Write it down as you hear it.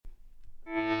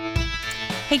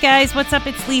Hey guys, what's up?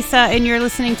 It's Lisa, and you're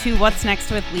listening to What's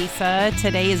Next with Lisa.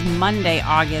 Today is Monday,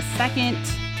 August 2nd,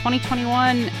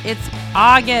 2021. It's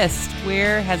August.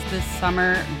 Where has this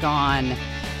summer gone?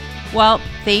 Well,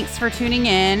 thanks for tuning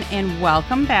in and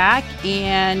welcome back.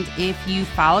 And if you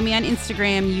follow me on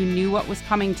Instagram, you knew what was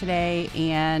coming today.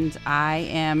 And I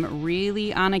am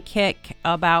really on a kick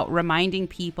about reminding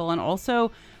people and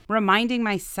also reminding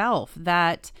myself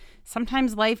that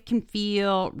sometimes life can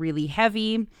feel really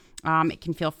heavy. It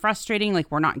can feel frustrating,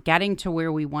 like we're not getting to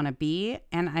where we want to be.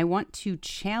 And I want to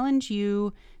challenge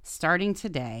you starting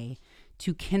today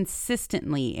to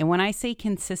consistently, and when I say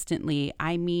consistently,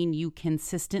 I mean you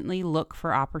consistently look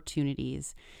for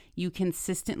opportunities. You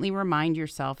consistently remind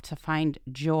yourself to find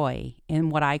joy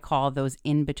in what I call those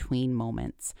in-between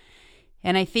moments.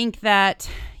 And I think that,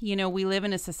 we live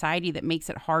in a society that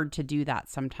makes it hard to do that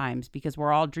sometimes because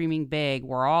we're all dreaming big.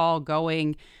 We're all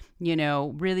going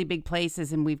really big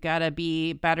places, and we've got to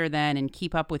be better than and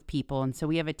keep up with people. And so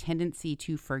we have a tendency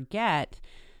to forget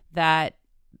that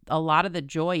a lot of the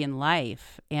joy in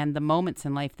life and the moments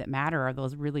in life that matter are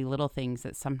those really little things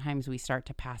that sometimes we start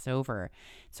to pass over.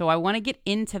 So I want to get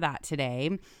into that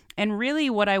today. And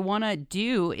really what I want to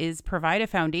do is provide a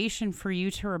foundation for you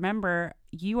to remember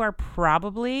you are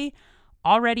probably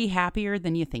already happier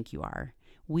than you think you are.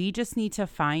 We just need to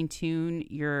fine tune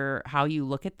how you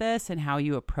look at this and how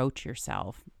you approach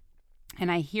yourself. And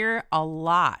I hear a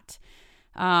lot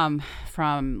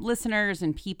from listeners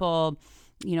and people,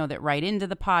 that write into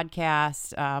the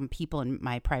podcast, people in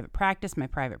my private practice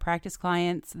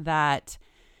clients, that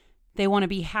they want to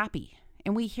be happy.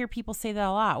 And we hear people say that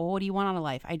a lot. Well, what do you want out of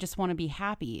life? I just want to be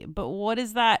happy. But what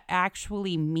does that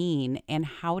actually mean? And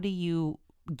how do you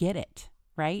get it?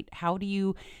 Right? How do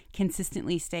you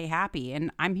consistently stay happy?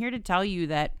 And I'm here to tell you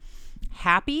that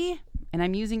happy, and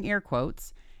I'm using air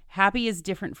quotes, happy is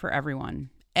different for everyone.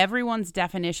 Everyone's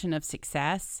definition of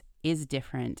success is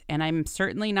different. And I'm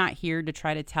certainly not here to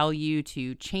try to tell you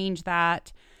to change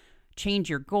that, change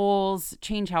your goals,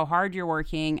 change how hard you're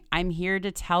working. I'm here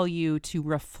to tell you to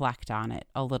reflect on it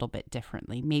a little bit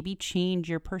differently, maybe change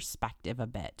your perspective a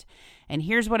bit. And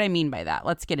here's what I mean by that.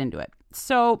 Let's get into it.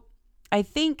 So I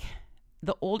think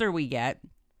the older we get,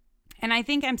 and I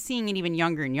think I'm seeing it even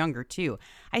younger and younger too.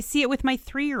 I see it with my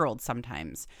 3-year-old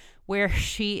sometimes, where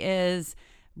she is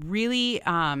really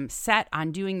set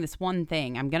on doing this one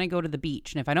thing. I'm going to go to the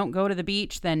beach. And if I don't go to the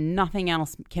beach, then nothing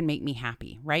else can make me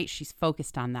happy, right? She's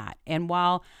focused on that. And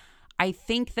while I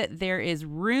think that there is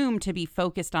room to be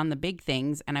focused on the big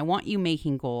things, and I want you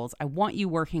making goals, I want you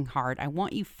working hard, I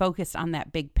want you focused on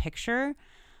that big picture,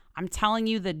 I'm telling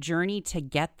you the journey to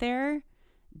get there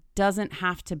doesn't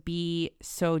have to be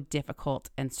so difficult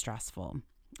and stressful.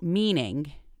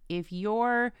 Meaning, if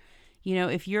your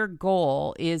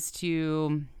goal is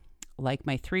to, like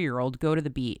my 3-year-old, go to the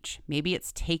beach, maybe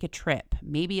it's take a trip,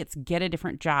 maybe it's get a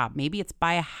different job, maybe it's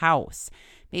buy a house,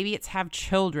 maybe it's have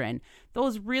children,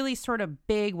 those really sort of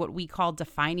big, what we call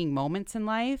defining moments in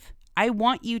life, I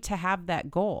want you to have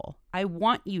that goal. I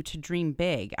want you to dream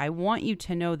big. I want you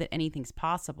to know that anything's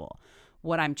possible.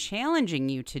 What I'm challenging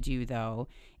you to do, though,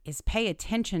 is pay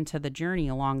attention to the journey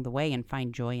along the way and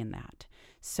find joy in that.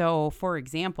 So, for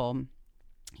example,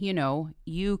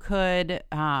 you could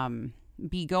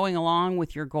be going along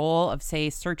with your goal of,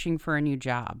 say, searching for a new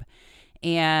job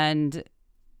and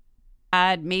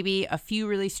had maybe a few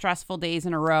really stressful days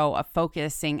in a row of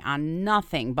focusing on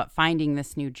nothing but finding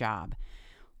this new job.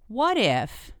 What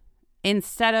if,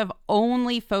 instead of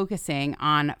only focusing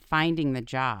on finding the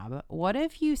job, what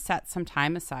if you set some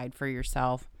time aside for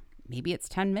yourself? Maybe it's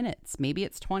 10 minutes, maybe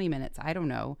it's 20 minutes, I don't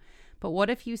know. But what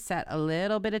if you set a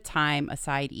little bit of time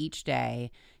aside each day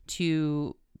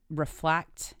to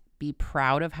reflect, be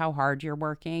proud of how hard you're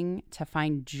working, to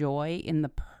find joy in the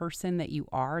person that you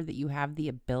are, that you have the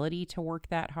ability to work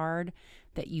that hard,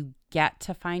 that you get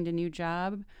to find a new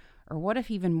job? Or what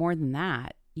if even more than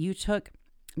that, you took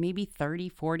maybe 30,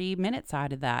 40 minutes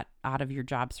out of your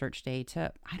job search day to,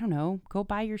 I don't know, go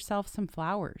buy yourself some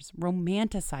flowers,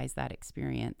 romanticize that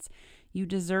experience. You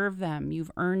deserve them.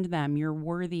 You've earned them. You're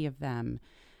worthy of them.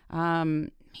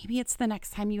 Maybe it's the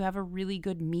next time you have a really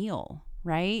good meal,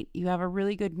 right? You have a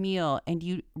really good meal, and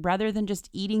you, rather than just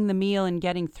eating the meal and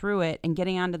getting through it and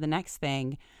getting on to the next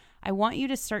thing, I want you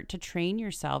to start to train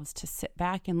yourselves to sit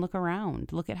back and look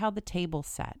around. Look at how the table's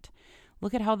set.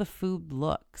 Look at how the food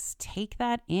looks. Take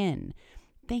that in.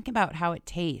 Think about how it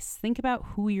tastes. Think about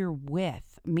who you're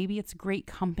with. Maybe it's great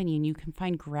company and you can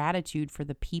find gratitude for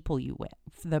the people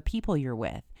you're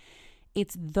with.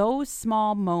 It's those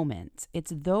small moments.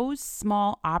 It's those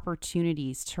small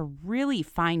opportunities to really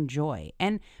find joy.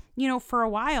 And, for a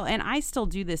while, and I still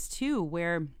do this too,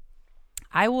 where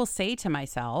I will say to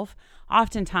myself,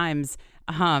 oftentimes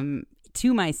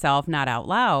to myself, not out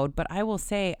loud, but I will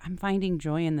say, I'm finding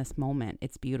joy in this moment.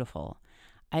 It's beautiful.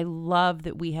 I love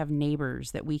that we have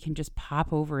neighbors that we can just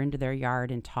pop over into their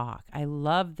yard and talk. I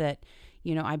love that,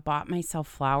 I bought myself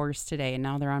flowers today and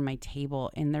now they're on my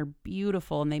table and they're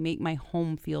beautiful and they make my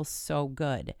home feel so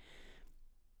good.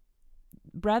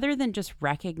 Rather than just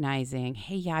recognizing,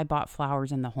 hey, yeah, I bought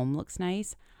flowers and the home looks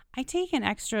nice, I take an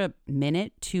extra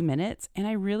minute, 2 minutes, and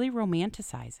I really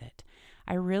romanticize it.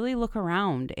 I really look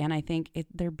around and I think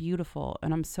they're beautiful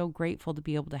and I'm so grateful to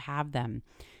be able to have them.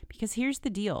 Because here's the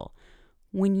deal.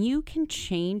 When you can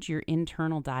change your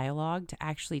internal dialogue to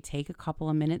actually take a couple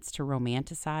of minutes to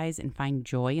romanticize and find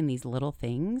joy in these little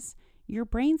things, your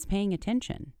brain's paying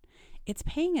attention. It's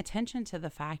paying attention to the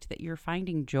fact that you're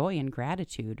finding joy and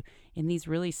gratitude in these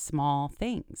really small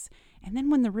things. And then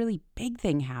when the really big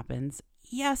thing happens,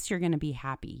 yes, you're going to be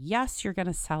happy. Yes, you're going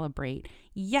to celebrate.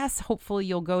 Yes, hopefully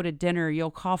you'll go to dinner,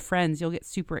 you'll call friends, you'll get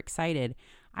super excited.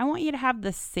 I want you to have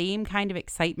the same kind of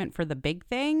excitement for the big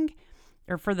thing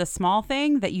or for the small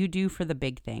thing that you do for the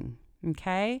big thing,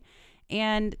 okay?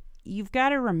 And you've got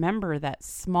to remember that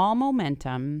small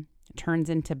momentum turns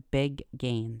into big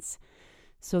gains.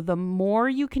 So the more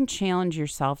you can challenge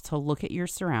yourself to look at your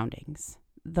surroundings,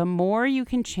 the more you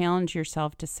can challenge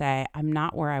yourself to say, I'm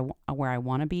not where I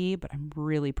want to be, but I'm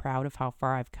really proud of how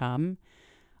far I've come.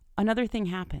 Another thing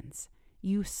happens.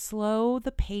 You slow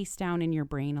the pace down in your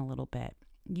brain a little bit.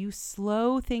 You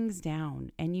slow things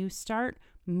down and you start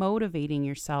motivating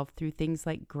yourself through things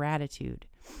like gratitude,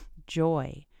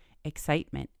 joy,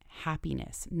 excitement,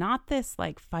 happiness. Not this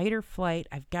like fight or flight.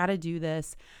 I've got to do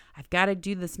this. I've got to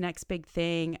do this next big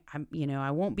thing.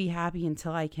 I won't be happy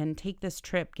until I can take this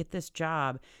trip, get this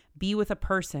job, be with a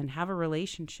person, have a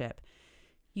relationship.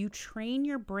 You train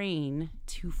your brain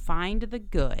to find the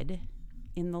good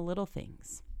in the little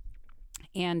things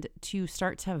and to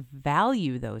start to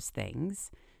value those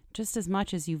things just as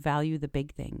much as you value the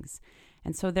big things.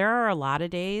 And so there are a lot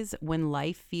of days when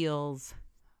life feels,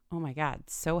 oh my God,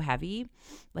 so heavy,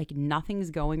 like nothing's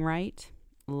going right.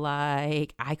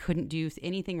 Like I couldn't do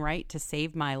anything right to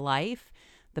save my life.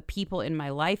 The people in my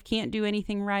life can't do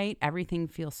anything right. Everything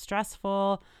feels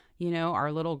stressful.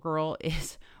 Our little girl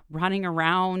is running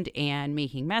around and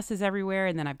making messes everywhere.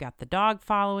 And then I've got the dog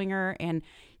following her. And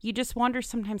you just wonder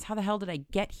sometimes, how the hell did I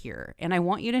get here? And I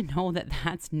want you to know that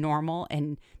that's normal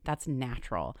and that's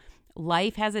natural.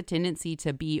 Life has a tendency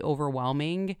to be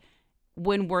overwhelming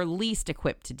when we're least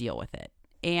equipped to deal with it.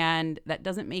 And that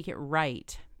doesn't make it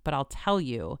right. But I'll tell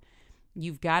you,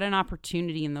 you've got an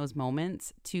opportunity in those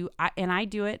moments I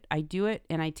do it,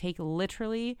 and I take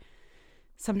literally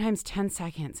sometimes 10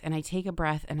 seconds and I take a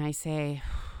breath and I say,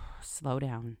 slow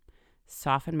down,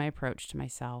 soften my approach to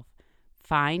myself,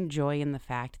 find joy in the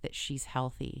fact that she's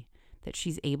healthy, that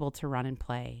she's able to run and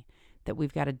play, that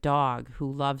we've got a dog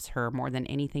who loves her more than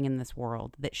anything in this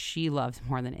world, that she loves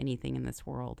more than anything in this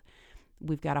world.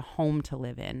 We've got a home to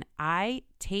live in. I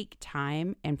take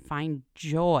time and find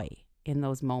joy in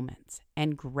those moments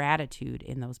and gratitude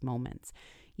in those moments.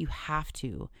 You have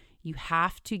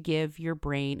to give your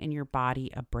brain and your body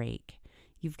a break.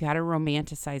 You've got to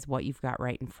romanticize what you've got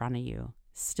right in front of you.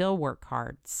 Still work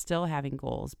hard, still having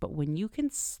goals. But when you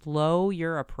can slow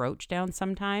your approach down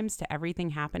sometimes to everything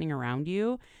happening around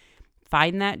you,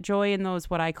 find that joy in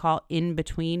those what I call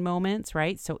in-between moments,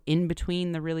 right? So in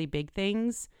between the really big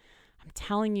things, I'm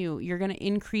telling you, you're going to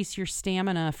increase your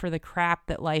stamina for the crap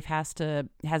that life has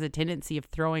a tendency of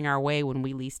throwing our way when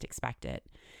we least expect it.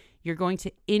 You're going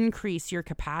to increase your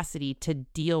capacity to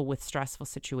deal with stressful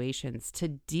situations, to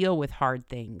deal with hard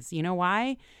things. You know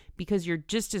why? Because you're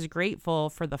just as grateful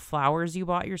for the flowers you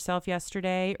bought yourself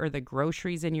yesterday or the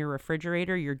groceries in your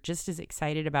refrigerator. You're just as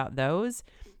excited about those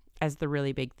as the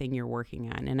really big thing you're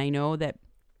working on. And I know that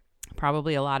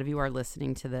probably a lot of you are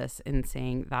listening to this and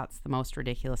saying, that's the most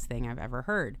ridiculous thing I've ever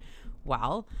heard.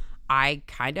 Well, I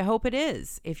kind of hope it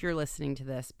is if you're listening to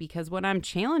this, because what I'm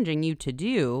challenging you to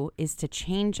do is to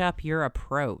change up your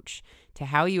approach to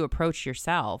how you approach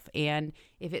yourself. And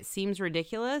if it seems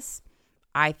ridiculous,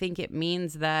 I think it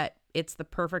means that it's the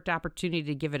perfect opportunity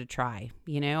to give it a try.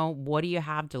 What do you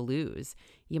have to lose?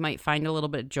 You might find a little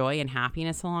bit of joy and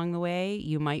happiness along the way.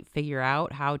 You might figure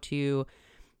out how to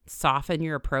soften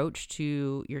your approach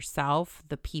to yourself,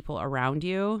 the people around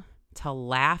you, to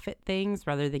laugh at things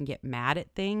rather than get mad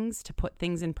at things, to put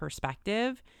things in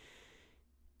perspective.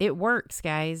 It works,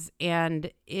 guys. And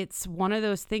it's one of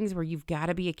those things where you've got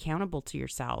to be accountable to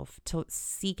yourself, to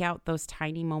seek out those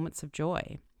tiny moments of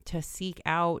joy, to seek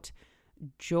out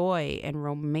joy and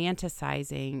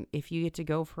romanticizing if you get to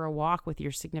go for a walk with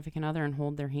your significant other and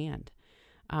hold their hand.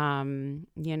 And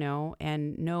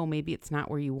no, maybe it's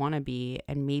not where you want to be.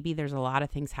 And maybe there's a lot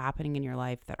of things happening in your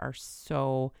life that are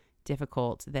so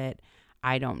difficult that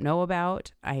I don't know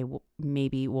about.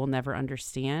 Maybe will never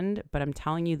understand, but I'm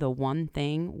telling you, the one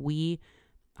thing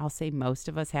I'll say most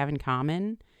of us have in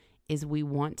common is we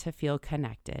want to feel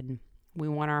connected. We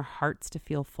want our hearts to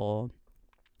feel full.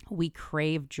 We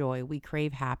crave joy. We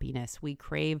crave happiness. We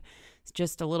crave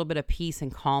just a little bit of peace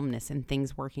and calmness and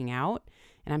things working out.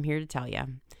 And I'm here to tell you,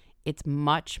 it's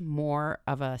much more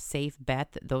of a safe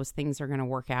bet that those things are going to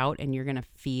work out and you're going to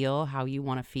feel how you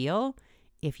want to feel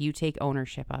if you take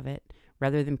ownership of it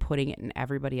rather than putting it in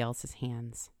everybody else's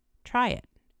hands. Try it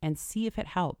and see if it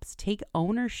helps. Take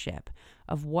ownership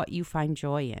of what you find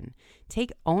joy in.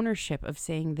 Take ownership of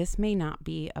saying, this may not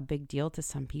be a big deal to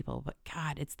some people, but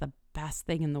God, it's the best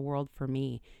thing in the world for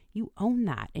me. You own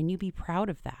that and you be proud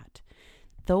of that.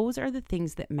 Those are the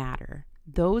things that matter.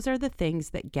 Those are the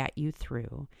things that get you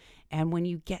through. And when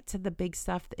you get to the big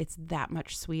stuff, it's that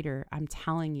much sweeter. I'm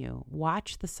telling you,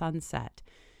 watch the sunset.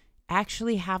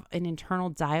 Actually have an internal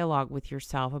dialogue with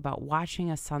yourself about watching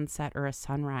a sunset or a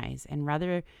sunrise. And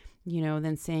rather,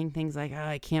 than saying things like, oh,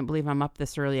 I can't believe I'm up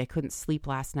this early. I couldn't sleep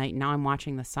last night. Now I'm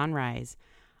watching the sunrise.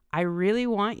 I really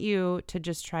want you to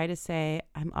just try to say,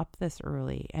 I'm up this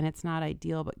early and it's not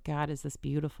ideal, but God, is this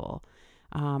beautiful?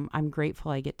 I'm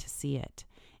grateful I get to see it.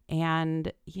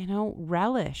 And,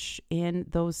 relish in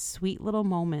those sweet little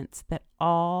moments that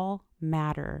all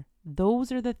matter.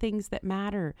 Those are the things that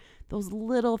matter. Those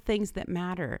little things that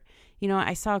matter.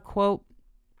 I saw a quote,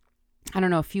 I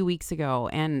don't know, a few weeks ago,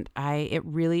 and it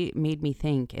really made me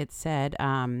think. It said,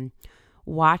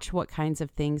 watch what kinds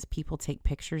of things people take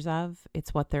pictures of.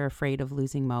 It's what they're afraid of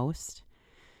losing most.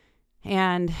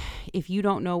 And if you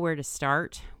don't know where to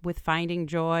start with finding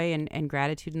joy and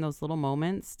gratitude in those little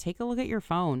moments, take a look at your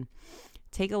phone.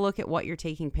 Take a look at what you're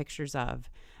taking pictures of.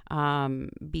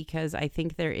 Because I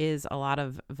think there is a lot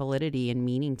of validity and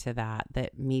meaning to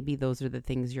that maybe those are the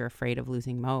things you're afraid of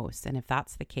losing most. And if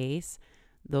that's the case,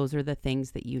 those are the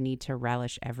things that you need to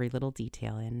relish every little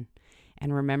detail in.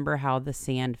 And remember how the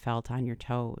sand felt on your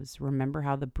toes. Remember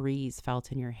how the breeze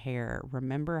felt in your hair.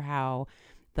 Remember how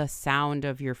the sound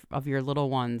of your little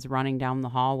ones running down the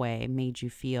hallway made you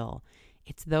feel.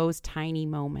 It's those tiny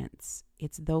moments.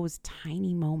 It's those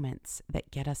tiny moments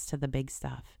that get us to the big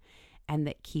stuff and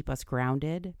that keep us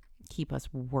grounded, keep us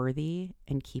worthy,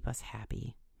 and keep us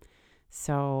happy.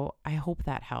 So I hope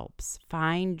that helps.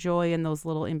 Find joy in those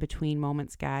little in-between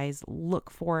moments, guys.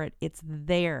 Look for it. It's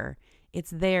there.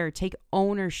 It's there. Take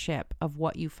ownership of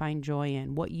what you find joy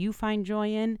in. What you find joy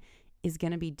in is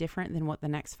going to be different than what the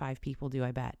next 5 people do,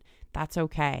 I bet. That's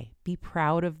okay. Be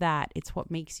proud of that. It's what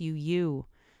makes you you.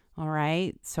 All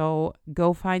right? So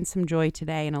go find some joy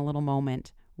today in a little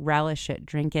moment. Relish it.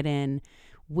 Drink it in.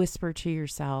 Whisper to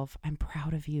yourself, I'm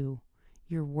proud of you.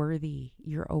 You're worthy.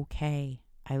 You're okay.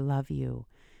 I love you.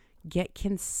 Get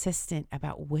consistent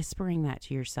about whispering that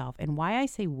to yourself. And why I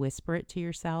say whisper it to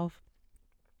yourself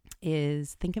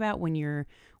is think about when you're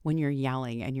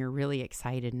yelling and you're really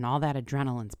excited and all that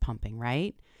adrenaline's pumping,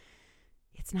 right?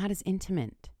 It's not as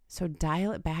intimate. So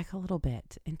dial it back a little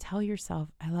bit and tell yourself,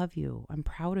 I love you. I'm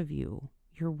proud of you.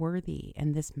 You're worthy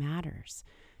and this matters.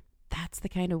 That's the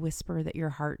kind of whisper that your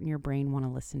heart and your brain want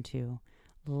to listen to.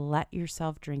 Let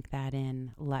yourself drink that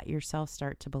in. Let yourself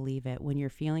start to believe it. When you're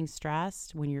feeling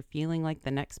stressed, when you're feeling like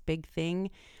the next big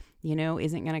thing,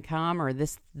 isn't going to come, or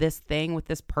this thing with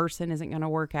this person isn't going to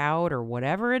work out, or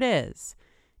whatever it is,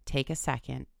 take a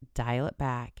second, dial it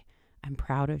back. I'm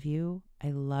proud of you. I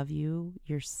love you.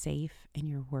 You're safe and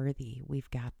you're worthy. We've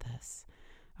got this.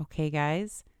 Okay,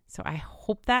 guys? So I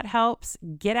hope that helps.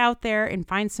 Get out there and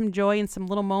find some joy in some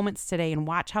little moments today and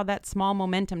watch how that small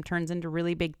momentum turns into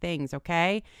really big things,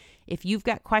 okay? If you've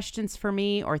got questions for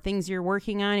me or things you're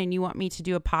working on and you want me to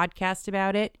do a podcast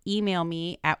about it, email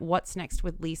me at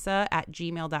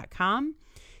whatsnextwithlisa@gmail.com.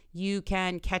 You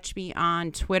can catch me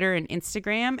on Twitter and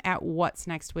Instagram at What's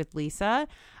Next with Lisa.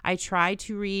 I try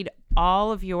to read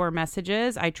all of your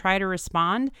messages. I try to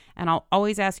respond, and I'll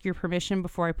always ask your permission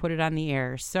before I put it on the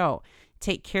air. So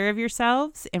take care of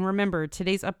yourselves. And remember,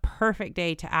 today's a perfect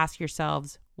day to ask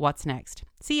yourselves, what's next?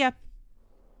 See ya.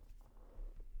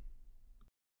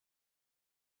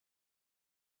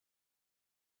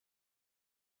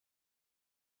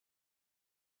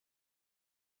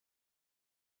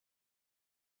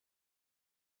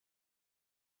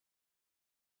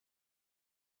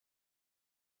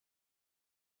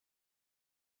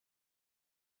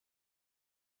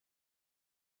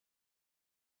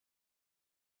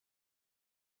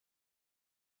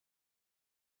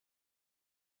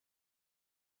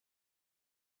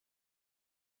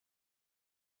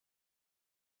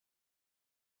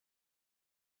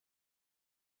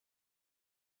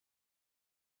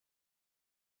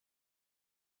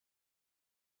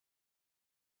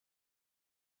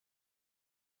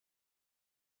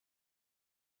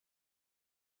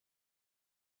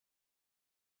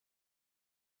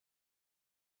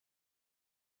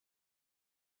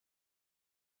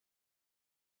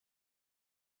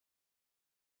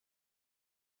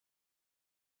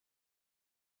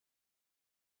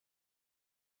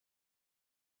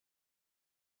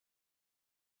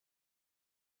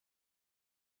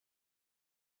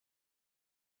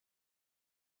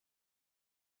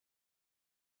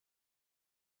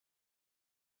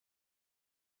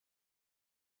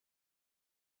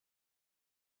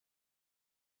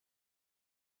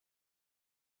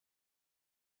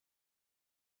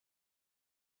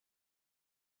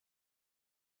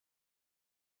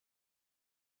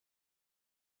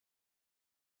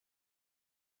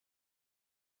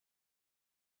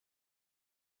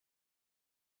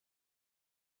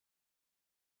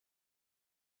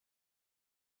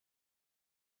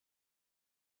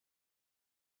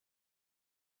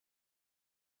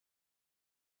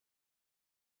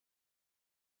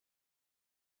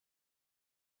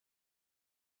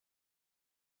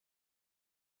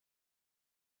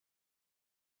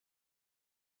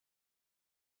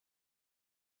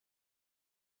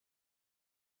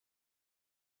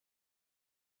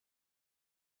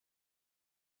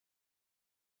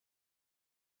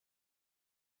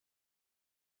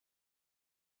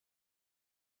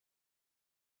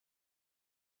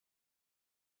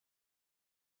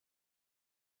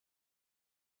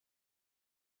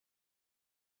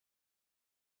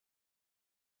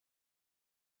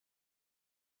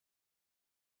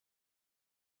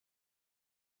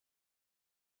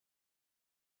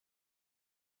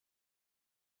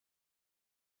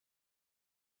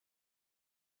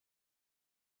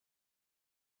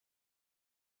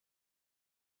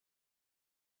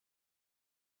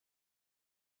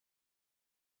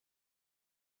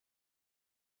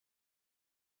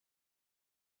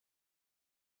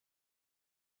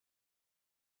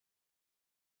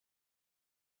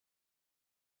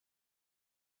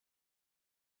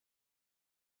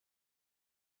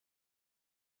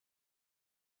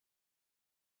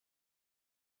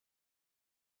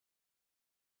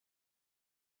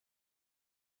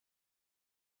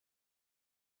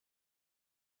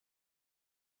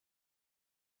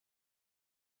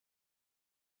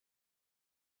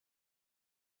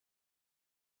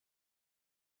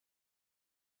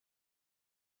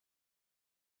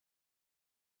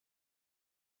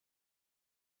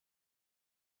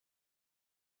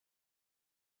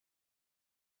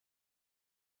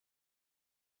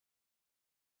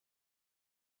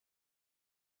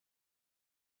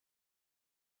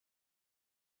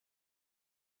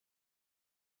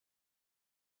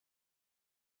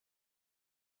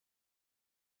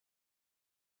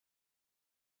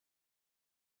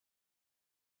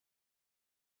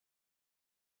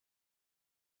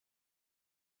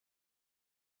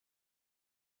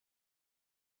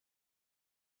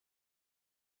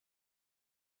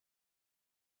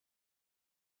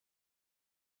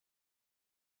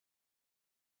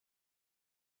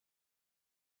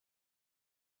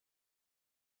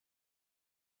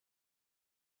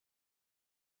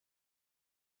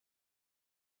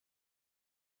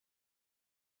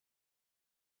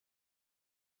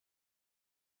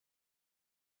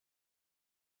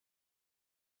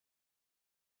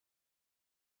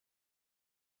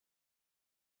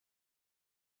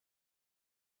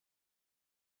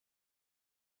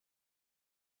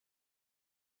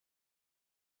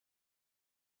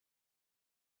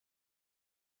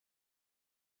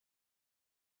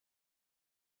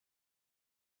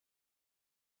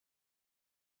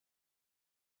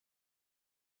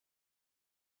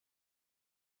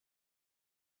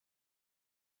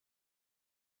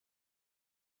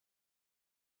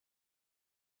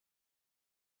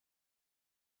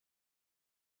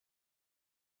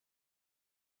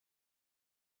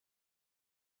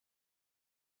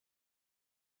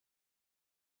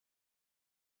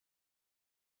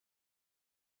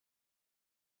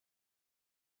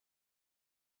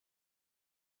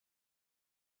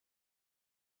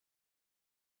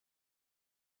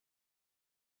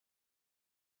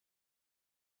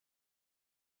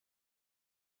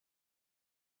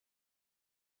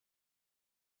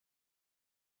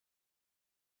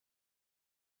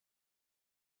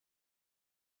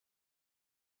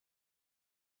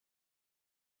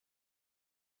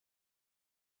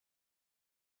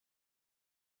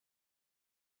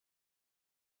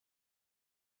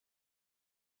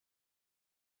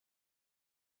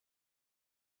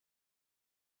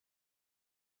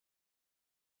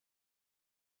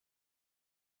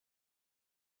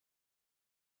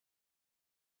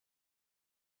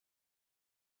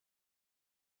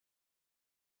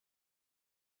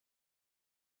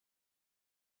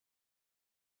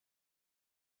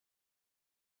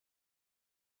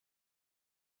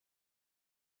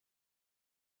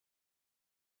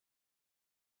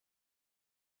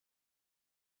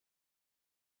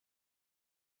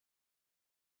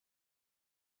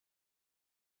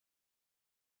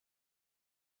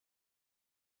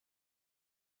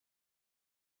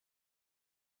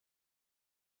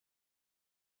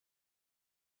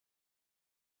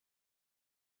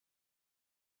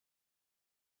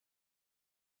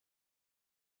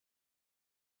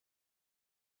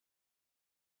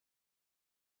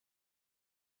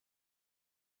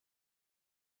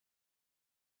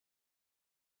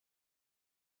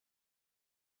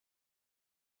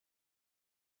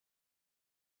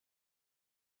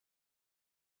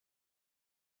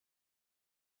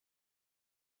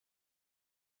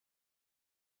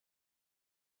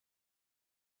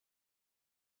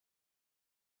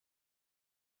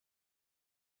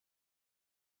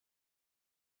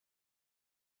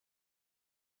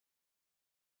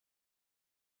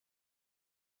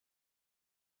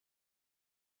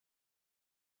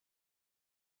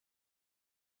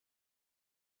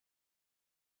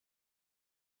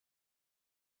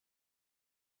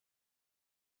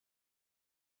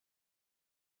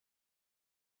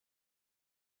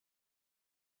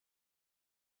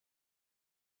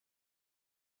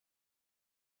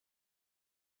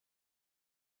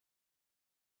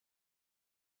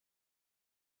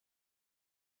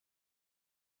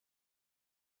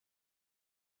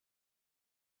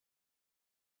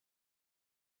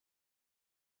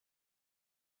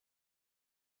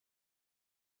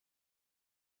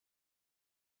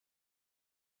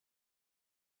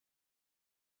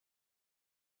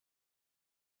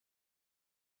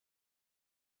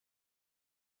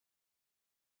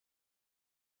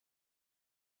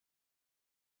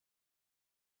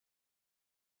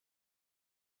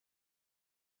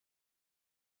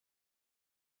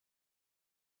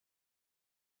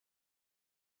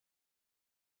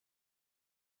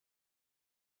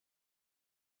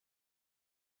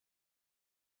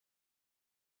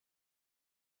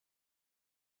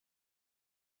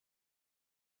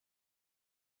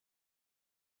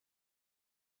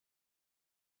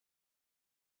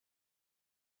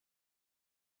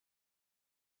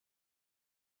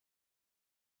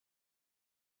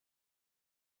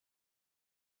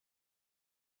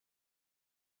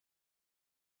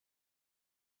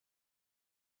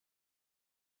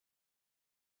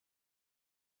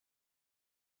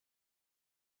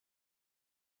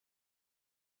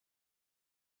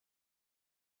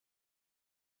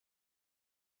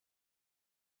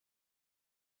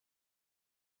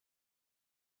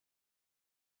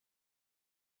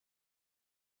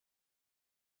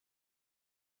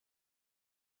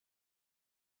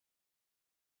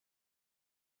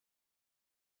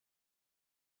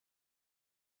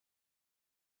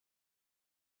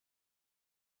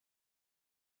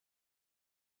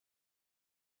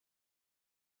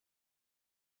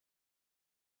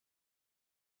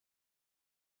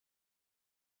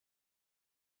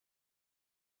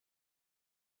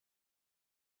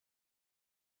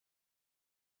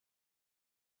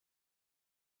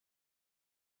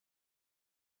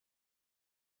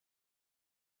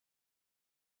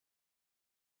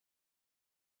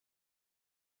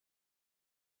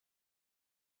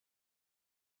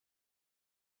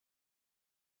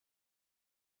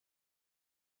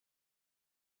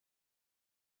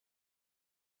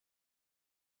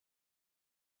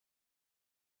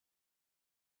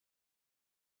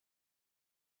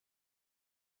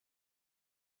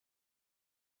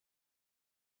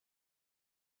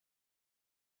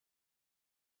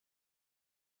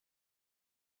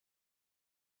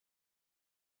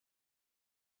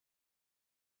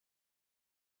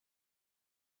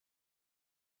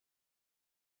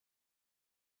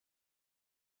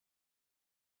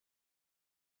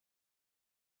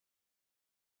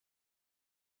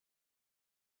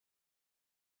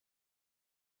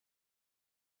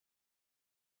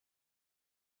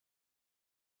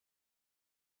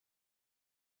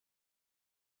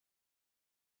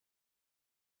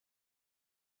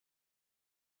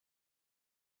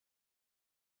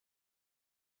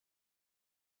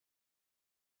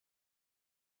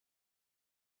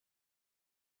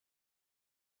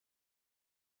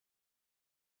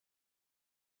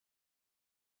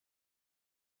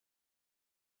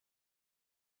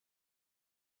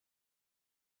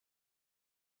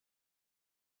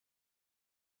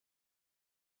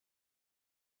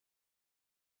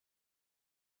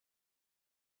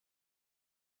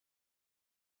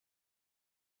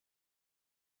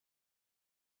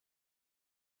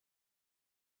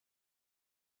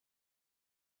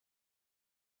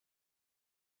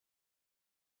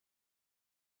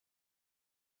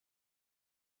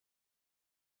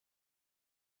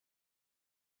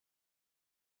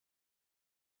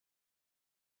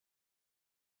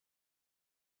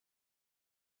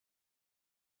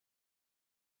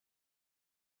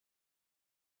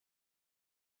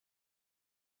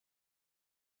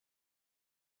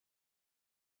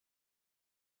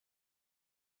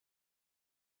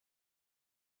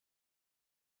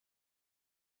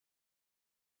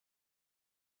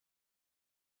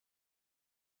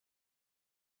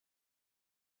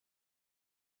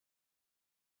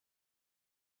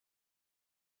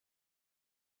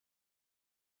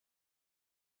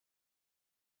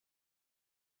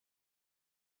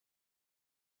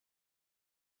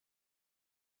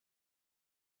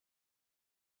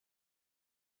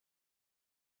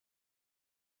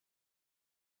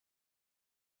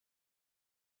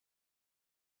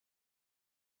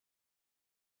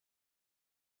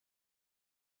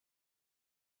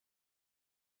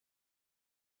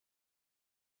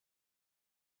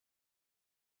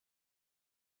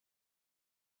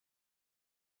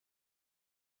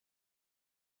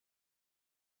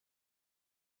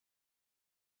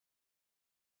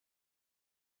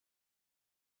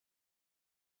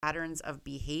 patterns of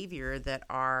behavior that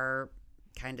are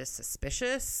kind of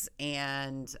suspicious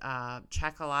and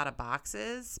check a lot of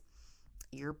boxes,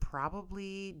 you're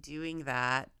probably doing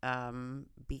that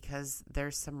because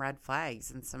there's some red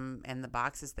flags and the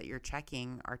boxes that you're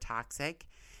checking are toxic.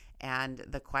 And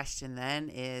the question then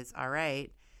is, all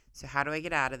right, so how do I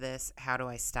get out of this? How do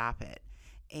I stop it?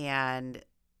 And,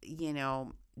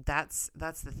 that's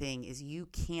the thing, is you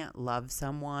can't love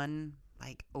someone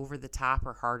like over the top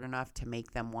or hard enough to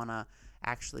make them want to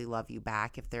actually love you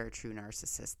back if they're a true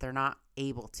narcissist. They're not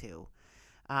able to.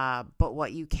 But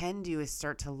what you can do is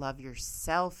start to love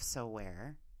yourself so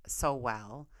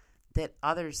well that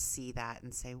others see that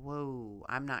and say, whoa,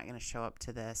 I'm not going to show up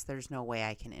to this. There's no way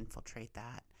I can infiltrate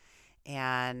that.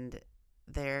 And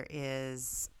there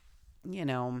is,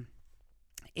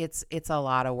 it's a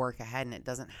lot of work ahead, and it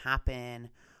doesn't happen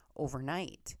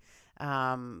overnight.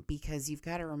 Because you've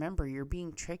got to remember, you're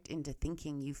being tricked into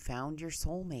thinking you found your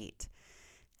soulmate.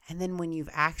 And then when you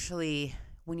actually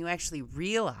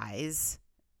realize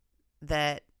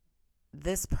that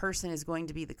this person is going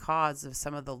to be the cause of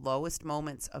some of the lowest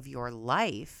moments of your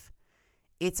life,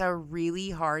 it's a really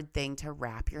hard thing to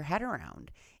wrap your head around.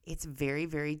 It's very,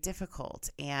 very difficult.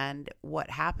 And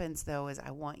what happens, though, is I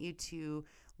want you to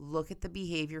look at the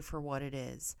behavior for what it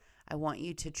is. I want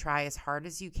you to try as hard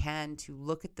as you can to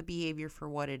look at the behavior for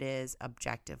what it is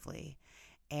objectively,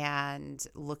 and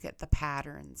look at the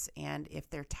patterns. And if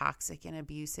they're toxic and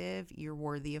abusive, you're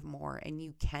worthy of more and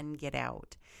you can get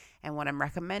out. And what I'm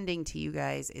recommending to you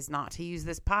guys is not to use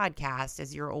this podcast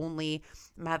as your only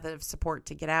method of support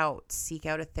to get out. Seek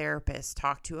out a therapist,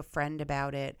 talk to a friend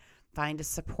about it, find a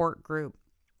support group.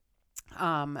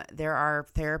 There are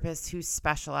therapists who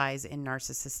specialize in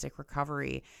narcissistic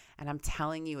recovery. And I'm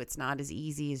telling you, it's not as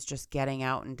easy as just getting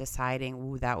out and deciding,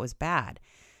 ooh, that was bad.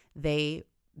 They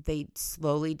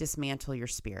slowly dismantle your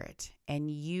spirit, and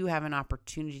you have an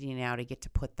opportunity now to get to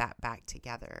put that back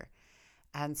together.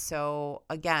 And so,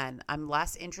 again, I'm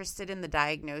less interested in the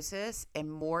diagnosis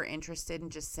and more interested in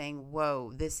just saying,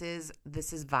 whoa, this is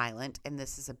violent and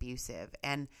this is abusive.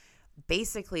 And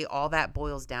basically all that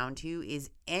boils down to is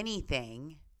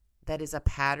anything that is a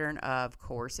pattern of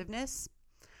coerciveness,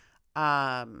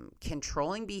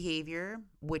 controlling behavior,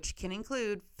 which can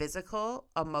include physical,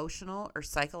 emotional, or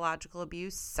psychological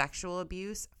abuse, sexual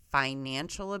abuse,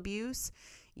 financial abuse,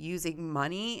 using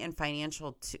money and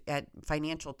financial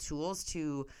tools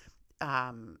to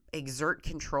exert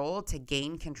control, to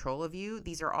gain control of you.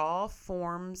 These are all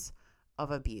forms of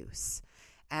abuse.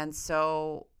 And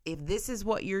so if this is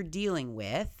what you're dealing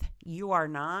with, you are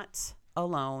not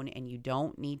alone, and you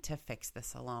don't need to fix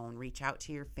this alone. Reach out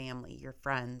to your family, your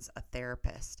friends, a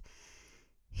therapist.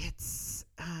 It's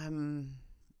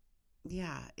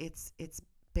it's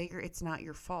bigger. It's not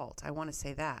your fault. I want to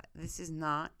say that. This is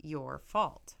not your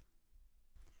fault.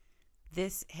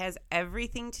 This has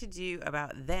everything to do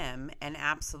about them and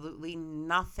absolutely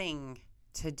nothing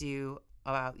to do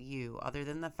about you, other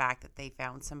than the fact that they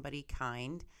found somebody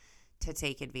kind to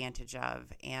take advantage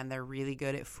of, and they're really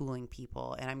good at fooling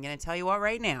people. And I'm going to tell you what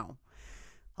right now,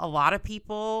 a lot of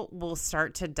people will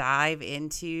start to dive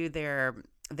into their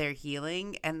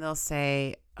healing, and they'll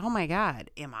say, oh my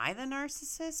God, am I the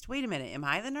narcissist? Wait a minute, am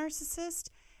I the narcissist?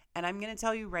 And I'm going to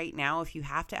tell you right now, if you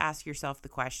have to ask yourself the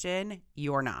question,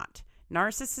 you're not.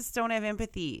 Narcissists don't have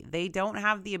empathy. They don't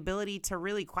have the ability to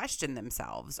really question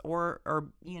themselves or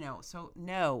so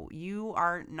no, you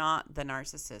are not the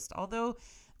narcissist. Although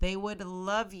they would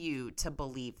love you to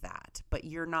believe that, but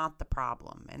you're not the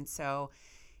problem. And so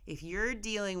if you're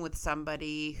dealing with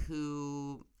somebody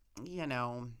who,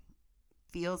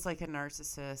 feels like a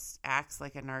narcissist, acts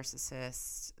like a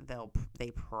narcissist,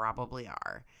 they probably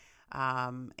are.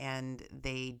 And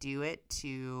they do it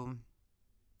to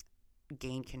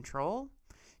gain control,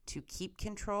 to keep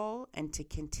control, and to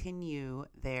continue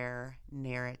their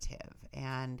narrative.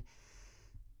 And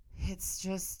it's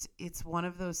one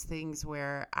of those things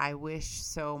where I wish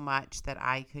so much that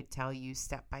I could tell you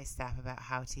step by step about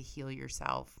how to heal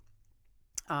yourself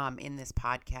in this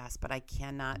podcast, but I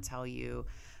cannot tell you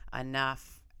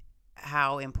enough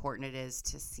how important it is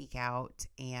to seek out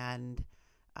and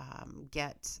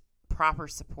get proper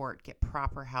support, get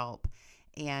proper help,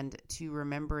 and to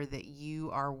remember that you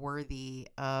are worthy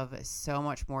of so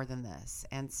much more than this.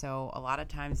 And so a lot of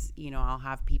times, I'll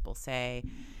have people say,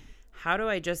 how do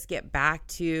I just get back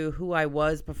to who I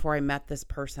was before I met this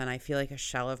person? I feel like a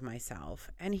shell of myself.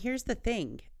 And here's the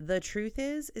thing. The truth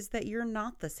is that you're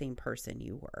not the same person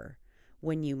you were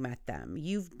when you met them.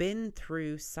 You've been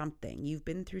through something. You've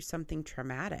been through something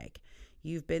traumatic.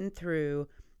 You've been through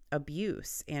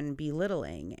abuse and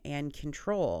belittling and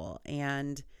control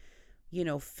and,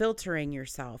 filtering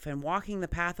yourself and walking the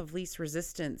path of least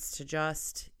resistance to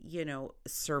just,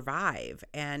 survive.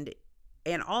 And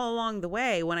all along the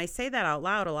way, when I say that out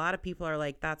loud, a lot of people are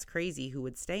like, that's crazy. Who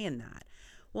would stay in that?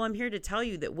 Well, I'm here to tell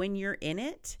you that when you're in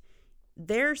it,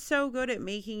 they're so good at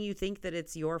making you think that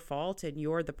it's your fault and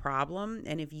you're the problem.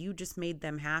 And if you just made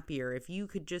them happier, if you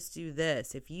could just do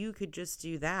this, if you could just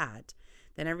do that,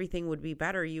 then everything would be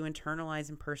better. You internalize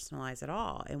and personalize it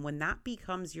all. And when that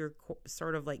becomes your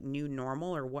sort of like new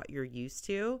normal or what you're used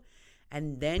to,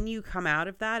 and then you come out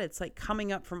of that, it's like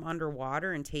coming up from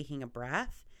underwater and taking a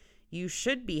breath. You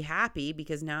should be happy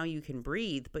because now you can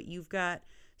breathe, but you've got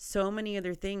so many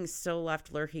other things still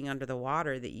left lurking under the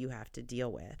water that you have to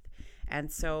deal with. And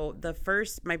so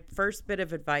my first bit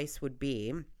of advice would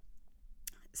be,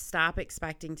 stop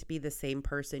expecting to be the same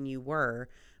person you were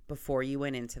before you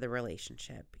went into the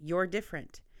relationship. You're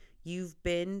different. You've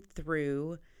been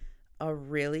through a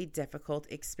really difficult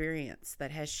experience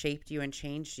that has shaped you and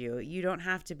changed you. You don't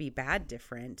have to be bad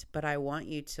different, but I want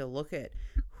you to look at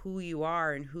who you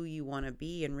are and who you want to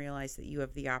be and realize that you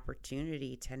have the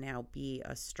opportunity to now be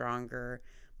a stronger,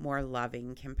 more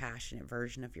loving, compassionate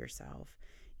version of yourself.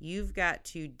 You've got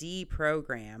to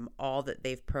deprogram all that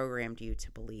they've programmed you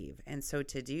to believe. And so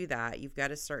to do that, you've got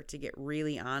to start to get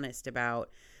really honest about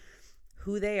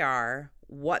who they are,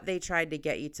 what they tried to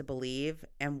get you to believe,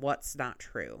 and what's not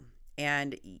true.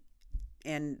 And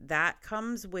that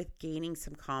comes with gaining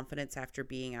some confidence after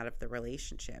being out of the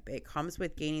relationship. It comes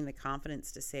with gaining the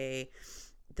confidence to say,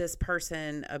 this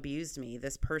person abused me.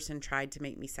 This person tried to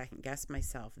make me second guess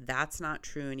myself. That's not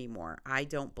true anymore. I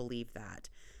don't believe that.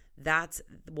 That's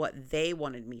what they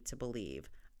wanted me to believe.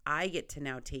 I get to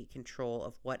now take control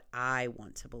of what I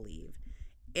want to believe.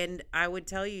 And I would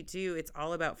tell you too, it's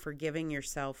all about forgiving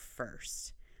yourself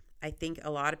first. I think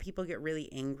a lot of people get really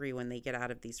angry when they get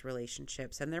out of these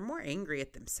relationships, and they're more angry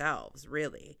at themselves,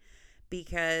 really,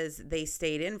 because they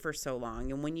stayed in for so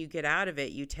long. And when you get out of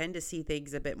it, you tend to see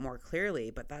things a bit more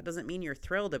clearly, but that doesn't mean you're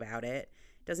thrilled about it.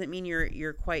 Doesn't mean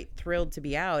you're quite thrilled to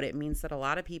be out. It means that a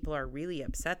lot of people are really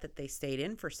upset that they stayed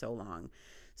in for so long.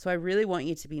 So I really want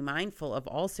you to be mindful of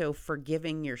also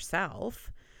forgiving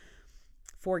yourself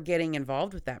for getting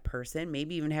involved with that person,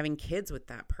 maybe even having kids with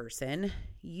that person.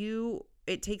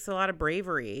 It takes a lot of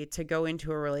bravery to go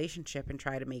into a relationship and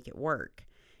try to make it work.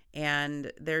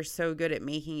 And they're so good at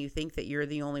making you think that you're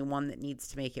the only one that needs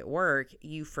to make it work.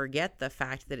 You forget the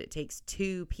fact that it takes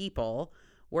two people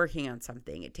working on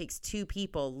something. It takes two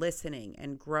people listening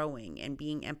and growing and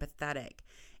being empathetic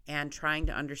and trying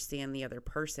to understand the other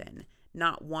person,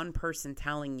 not one person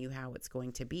telling you how it's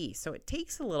going to be. So it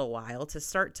takes a little while to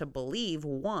start to believe,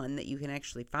 one, that you can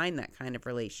actually find that kind of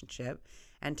relationship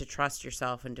and to trust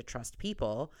yourself and to trust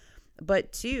people.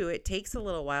 But two, it takes a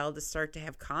little while to start to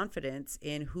have confidence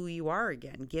in who you are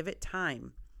again. Give it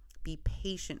time. Be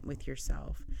patient with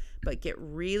yourself, but get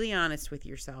really honest with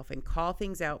yourself and call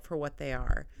things out for what they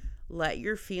are. Let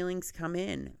your feelings come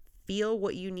in. Feel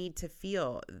what you need to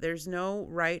feel. There's no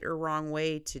right or wrong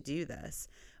way to do this.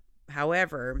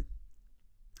 However,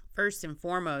 first and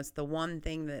foremost, the one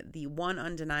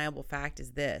undeniable fact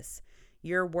is this: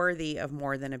 you're worthy of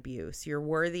more than abuse. You're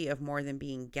worthy of more than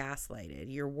being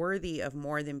gaslighted. You're worthy of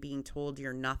more than being told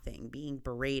you're nothing, being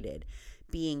berated,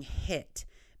 being hit,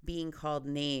 being called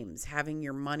names, having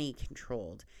your money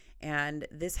controlled. And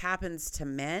this happens to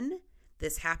men.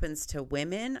 This happens to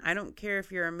women. I don't care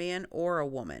if you're a man or a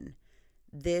woman.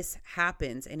 This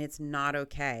happens and it's not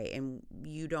okay. And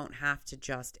you don't have to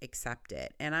just accept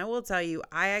it. And I will tell you,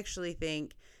 I actually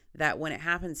think that when it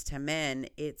happens to men,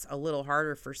 it's a little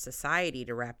harder for society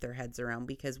to wrap their heads around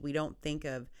because we don't think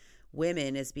of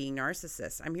women as being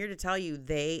narcissists. I'm here to tell you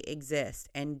they exist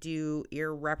and do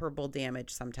irreparable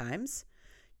damage sometimes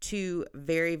to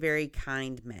very, very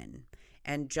kind men.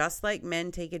 And just like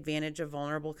men take advantage of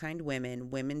vulnerable, kind women,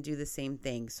 women do the same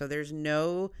thing. So there's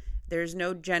no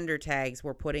gender tags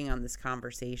we're putting on this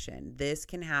conversation. This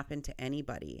can happen to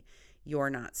anybody. You're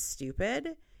not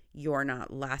stupid. You're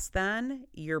not less than.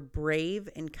 You're brave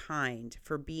and kind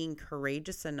for being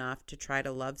courageous enough to try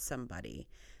to love somebody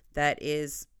that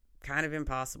is kind of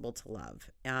impossible to love.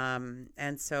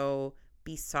 And so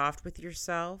be soft with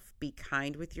yourself. Be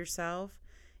kind with yourself.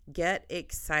 Get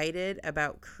excited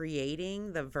about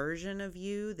creating the version of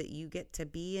you that you get to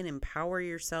be and empower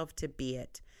yourself to be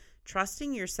it.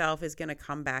 Trusting yourself is going to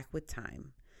come back with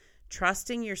time.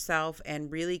 Trusting yourself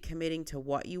and really committing to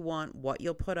what you want, what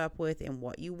you'll put up with, and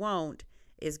what you won't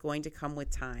is going to come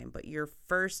with time. But your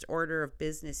first order of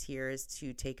business here is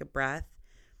to take a breath,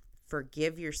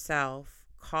 forgive yourself,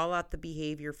 call out the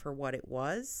behavior for what it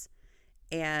was,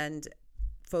 and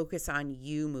focus on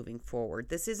you moving forward.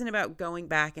 This isn't about going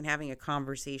back and having a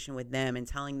conversation with them and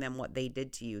telling them what they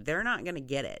did to you. They're not going to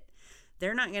get it.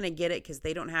 They're not going to get it because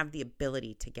they don't have the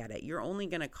ability to get it. You're only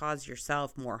going to cause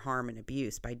yourself more harm and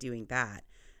abuse by doing that.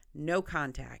 No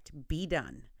contact. Be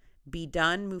done. Be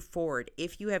done. Move forward.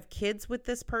 If you have kids with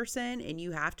this person and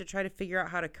you have to try to figure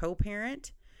out how to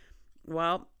co-parent,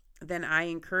 well, then I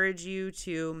encourage you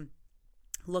to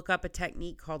look up a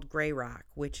technique called Gray Rock,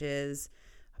 which is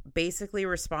basically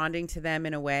responding to them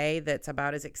in a way that's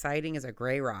about as exciting as a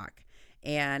gray rock.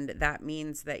 And that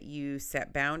means that you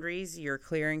set boundaries, you're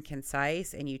clear and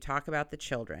concise, and you talk about the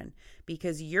children,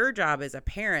 because your job as a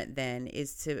parent then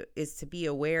is to be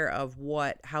aware of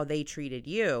how they treated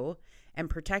you and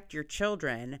protect your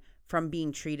children from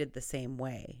being treated the same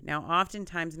way. Now,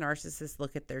 oftentimes narcissists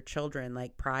look at their children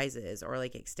like prizes or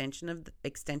like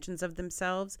extensions of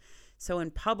themselves. So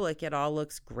in public, it all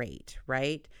looks great,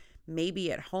 right?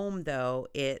 Maybe at home, though,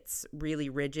 it's really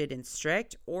rigid and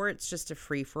strict, or it's just a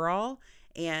free-for-all.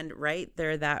 And right,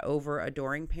 they're that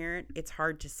over-adoring parent. It's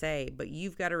hard to say, but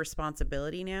you've got a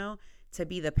responsibility now to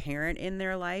be the parent in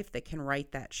their life that can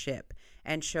right that ship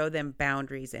and show them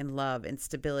boundaries and love and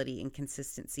stability and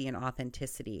consistency and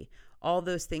authenticity, all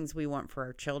those things we want for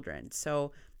our children.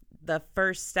 So the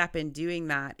first step in doing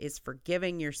that is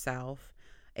forgiving yourself,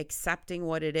 accepting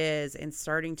what it is, and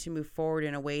starting to move forward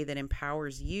in a way that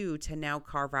empowers you to now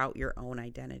carve out your own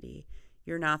identity.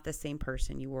 You're not the same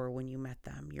person you were when you met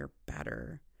them. You're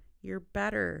better. You're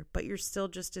better, but you're still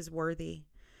just as worthy.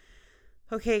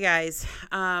 Okay, guys,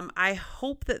 I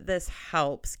hope that this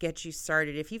helps get you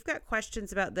started. If you've got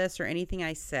questions about this or anything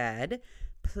I said,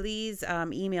 please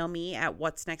email me at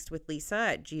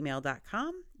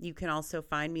whatsnextwithlisa@gmail.com. You can also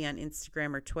find me on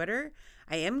Instagram or Twitter.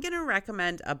 I am going to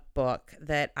recommend a book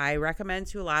that I recommend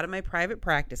to a lot of my private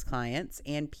practice clients,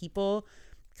 and people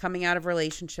coming out of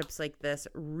relationships like this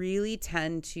really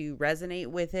tend to resonate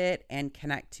with it and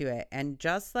connect to it. And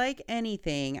just like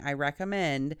anything I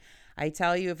recommend, I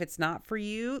tell you, if it's not for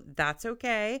you, that's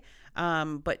okay.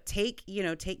 But take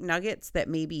nuggets that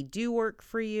maybe do work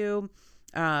for you,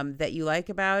 that you like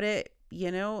about it,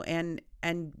 and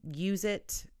use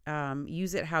it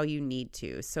how you need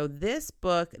to. So this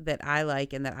book that I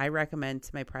like and that I recommend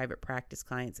to my private practice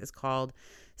clients is called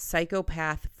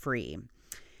Psychopath Free.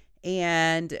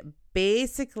 And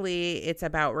basically it's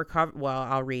about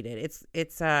I'll read it.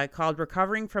 It's called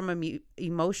Recovering from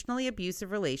Emotionally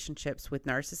Abusive Relationships with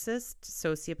Narcissists,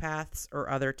 Sociopaths, or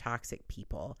Other Toxic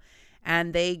People.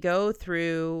 And they go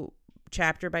through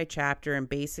chapter by chapter and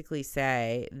basically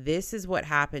say, this is what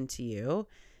happened to you.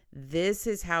 This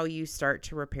is how you start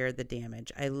to repair the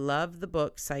damage. I love the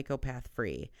book Psychopath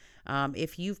Free.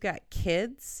 If you've got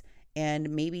kids and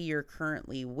maybe you're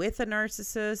currently with a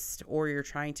narcissist or you're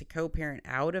trying to co-parent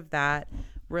out of that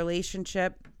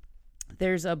relationship,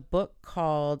 there's a book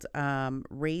called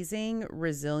Raising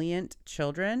Resilient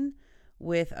Children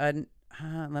with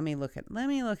let me look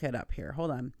it up here.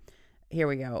 Hold on. Here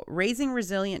we go. Raising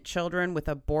Resilient Children with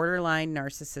a Borderline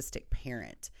Narcissistic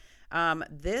Parent.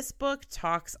 This book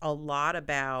talks a lot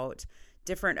about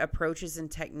different approaches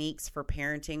and techniques for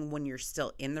parenting when you're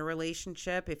still in the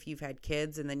relationship. If you've had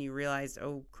kids and then you realized,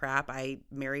 oh crap, I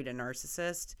married a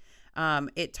narcissist.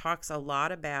 It talks a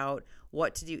lot about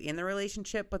what to do in the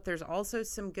relationship, but there's also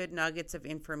some good nuggets of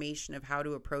information of how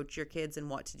to approach your kids and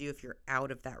what to do if you're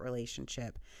out of that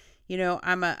relationship.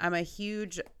 I'm a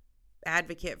huge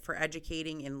advocate for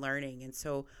educating and learning. And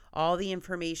so all the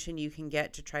information you can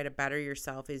get to try to better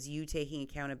yourself is you taking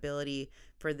accountability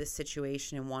for this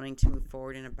situation and wanting to move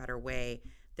forward in a better way.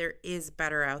 There is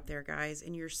better out there, guys,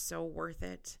 and you're so worth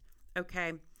it.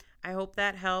 Okay. I hope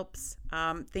that helps.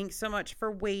 Thanks so much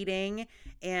for waiting.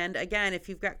 And again, if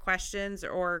you've got questions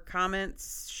or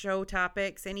comments, show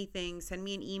topics, anything, send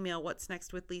me an email,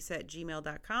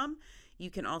 whatsnextwithlisa@gmail.com. You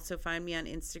can also find me on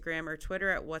Instagram or Twitter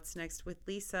at What's Next with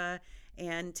Lisa.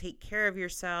 And take care of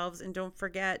yourselves. And don't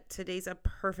forget, today's a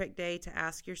perfect day to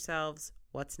ask yourselves,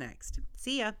 what's next?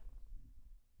 See ya.